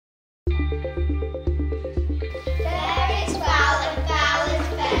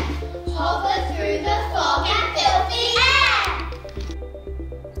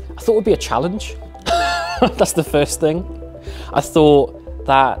I thought it would be a challenge. That's the first thing. I thought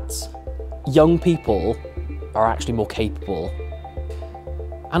that young people are actually more capable.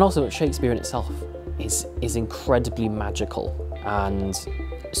 And also Shakespeare in itself is incredibly magical and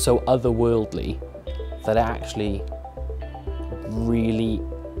so otherworldly that it actually really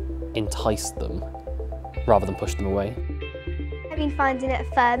enticed them rather than pushed them away. I've been finding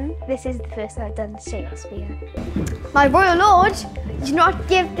it fun. This is the first time I've done Shakespeare. My royal lord, do not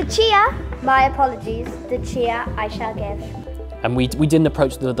give the cheer. My apologies, the cheer I shall give. And we didn't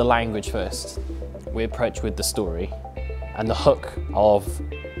approach the language first. We approached with the story and the hook of,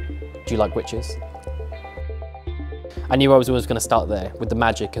 do you like witches? I knew I was always going to start there with the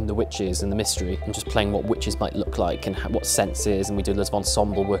magic and the witches and the mystery and just playing what witches might look like and what senses, and we did lots of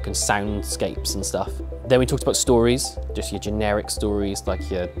ensemble work and soundscapes and stuff. Then we talked about stories, just your generic stories like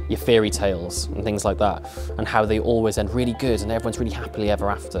your fairy tales and things like that, and how they always end really good and everyone's really happily ever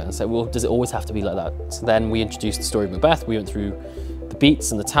after. And so, well, does it always have to be like that? So then we introduced the story of Macbeth. We went through the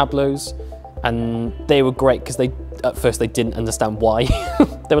beats and the tableaus, and they were great because at first they didn't understand why.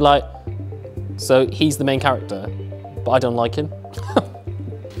 They were like, so he's the main character, but I don't like him.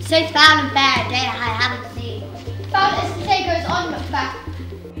 So found and fair, day I haven't seen. Found as the day goes on, Macbeth.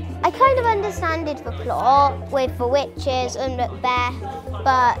 I kind of understand the plot with the witches and Macbeth,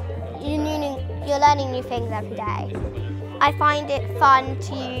 but you're learning new things every day. I find it fun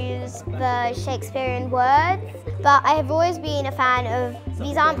to use the Shakespearean words, but I have always been a fan of,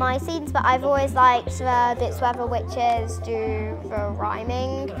 these aren't my scenes, but I've always liked the bits where the witches do the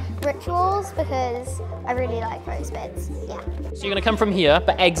rhyming rituals because I really like those bits, yeah. So you're going to come from here,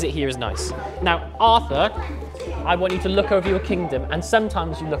 but exit here is nice. Now, Arthur, I want you to look over your kingdom, and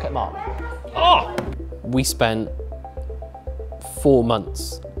sometimes you look at Mark. Oh! We spent 4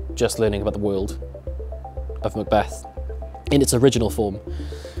 months just learning about the world of Macbeth in its original form.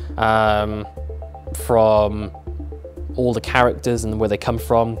 From all the characters and where they come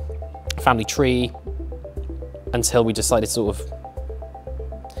from, family tree, until we decided to sort of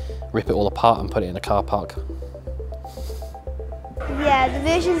rip it all apart and put it in a car park. Yeah, the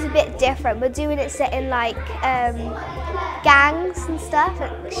version's a bit different. We're doing it set in like gangs and stuff,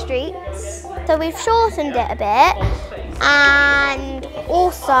 like streets. So we've shortened it a bit, and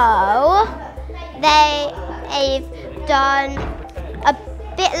also they've done a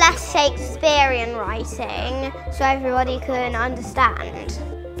bit less Shakespearean writing so everybody can understand.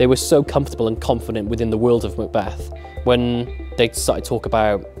 They were so comfortable and confident within the world of Macbeth when they started to talk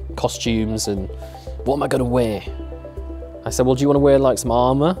about costumes and what am I going to wear? I said, well, do you want to wear like some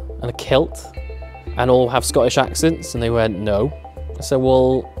armour and a kilt and all have Scottish accents? And they went, no. I said,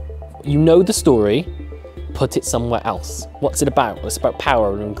 well, you know the story, put it somewhere else. What's it about? It's about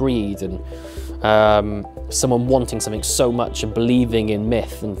power and greed and someone wanting something so much and believing in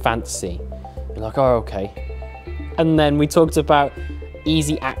myth and fantasy. You're like, oh, okay. And then we talked about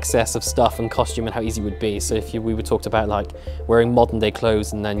easy access of stuff and costume and how easy it would be. So if we were talked about like wearing modern day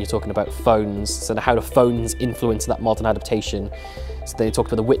clothes, and then you're talking about phones, so how do phones influence that modern adaptation? So they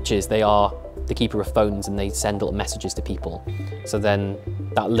talked about the witches, they are the keeper of phones and they send little messages to people. So then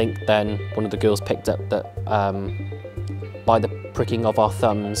that link, then one of the girls picked up that by the pricking of our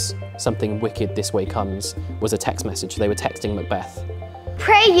thumbs, something wicked this way comes, was a text message. They were texting Macbeth.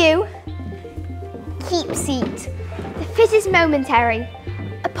 Pray you, keep seat. The fit is momentary.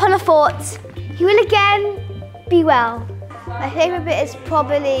 Upon a thought, he will again be well. My favourite bit is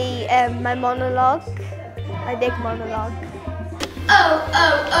probably my monologue, my big monologue. Oh,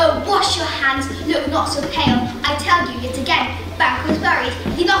 oh, oh, wash your hands, look not so pale. I tell you yet again, Banquo's buried,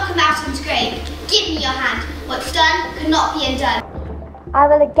 he not come out of his grave. Give me your hand, what's done cannot be undone. I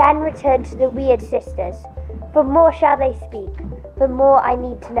will again return to the weird sisters. For more shall they speak, for more I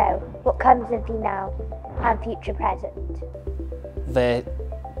need to know what comes of thee now and future present. They're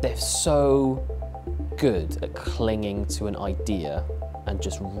so good at clinging to an idea and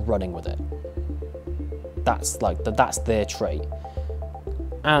just running with it. That's their trait.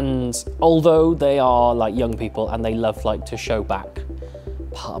 And although they are like young people and they love like to show back,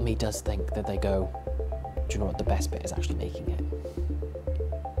 part of me does think that they go, do you know what, the best bit is actually making it.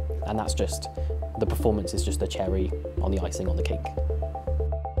 And that's just, the performance is just the cherry on the icing on the cake.